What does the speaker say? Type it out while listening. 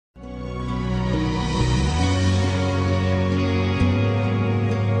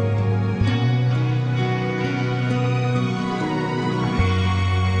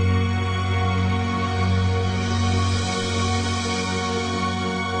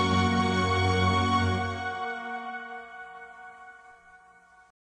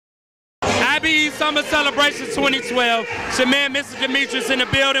Summer Celebration 2012. It's your man, Mr. Demetrius, in the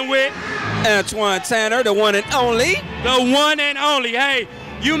building with Antoine Tanner, the one and only. The one and only. Hey,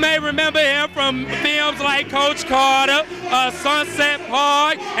 you may remember him from films like Coach Carter, Sunset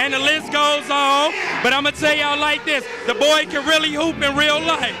Park, and the list goes on. But I'm going to tell y'all like this. The boy can really hoop in real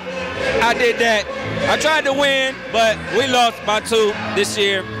life. I did that. I tried to win, but we lost by 2 this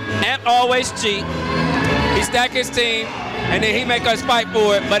year. Ant always cheat. He stack his team, and then he make us fight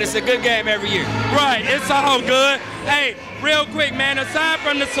for it, but it's a good game every year. Right, it's all good. Hey, real quick, man, aside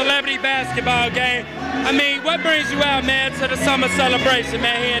from the celebrity basketball game, I mean, what brings you out, man, to the Summer Celebration,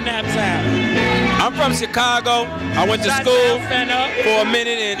 man, here in Naptown? I'm from Chicago. I went to school for a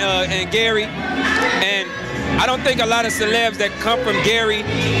minute in Gary, and I don't think a lot of celebs that come from Gary,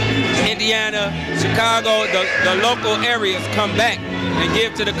 Indiana, Chicago, the local areas come back and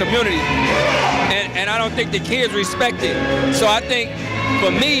give to the community. And I don't think the kids respect it. So I think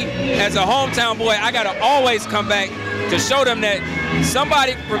for me, as a hometown boy, I gotta always come back to show them that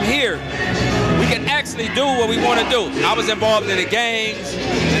somebody from here, we can actually do what we wanna do. I was involved in the gangs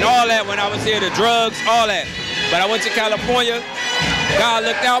and all that when I was here, the drugs, all that. But I went to California, God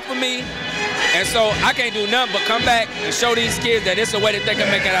looked out for me, and so I can't do nothing but come back and show these kids that it's a way that they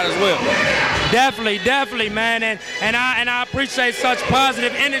can make it out as well. Definitely, man, and I appreciate such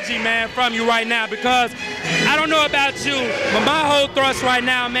positive energy, man, from you right now, because I don't know about you, but my whole thrust right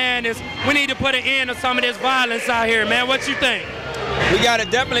now, man, is we need to put an end to some of this violence out here, man. What you think? We gotta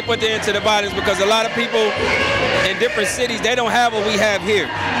definitely put the end to the violence, because a lot of people in different cities, they don't have what we have here.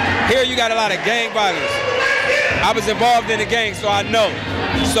 Here you got a lot of gang violence. I was involved in the gang, so I know.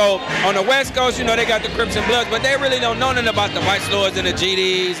 So on the West Coast, you know, they got the Crips and Bloods, but they really don't know nothing about the Vice Lords and the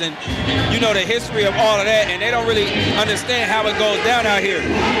GDs and, you know, the history of all of that, and they don't really understand how it goes down out here.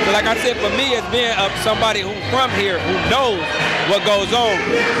 So like I said, for me, as being somebody who's from here, who knows what goes on,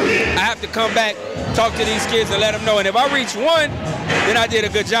 I have to come back, talk to these kids and let them know. And if I reach one, then I did a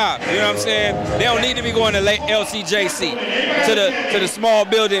good job. You know what I'm saying? They don't need to be going to LCJC, to the small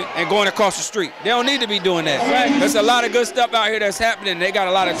building and going across the street. They don't need to be doing that. There's a lot of good stuff out here that's happening. They got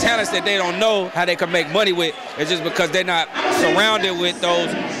a lot of talents that they don't know how they can make money with. It's just because they're not surrounded with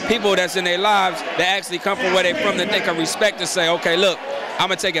those people that's in their lives that actually come from where they're from, that they can respect and say, okay, look, I'm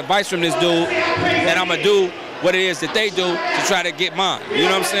going to take advice from this dude, and I'm going to do what it is that they do to try to get mine. You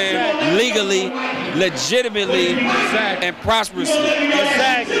know what I'm saying? Legally, legitimately, and prosperously.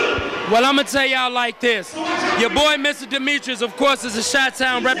 Exactly. Well, I'm going to tell y'all like this. Your boy, Mr. Demetrius, of course, is a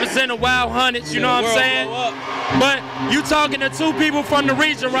Chi-Town representing Wild Hunteds, you know what I'm saying? But you talking to 2 people from the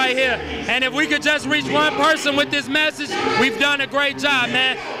region right here. And if we could just reach one person with this message, we've done a great job,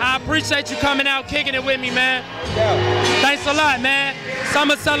 man. I appreciate you coming out, kicking it with me, man. Thanks a lot, man.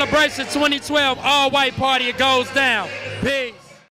 Summer Celebration 2012, all-white party, it goes down. Peace.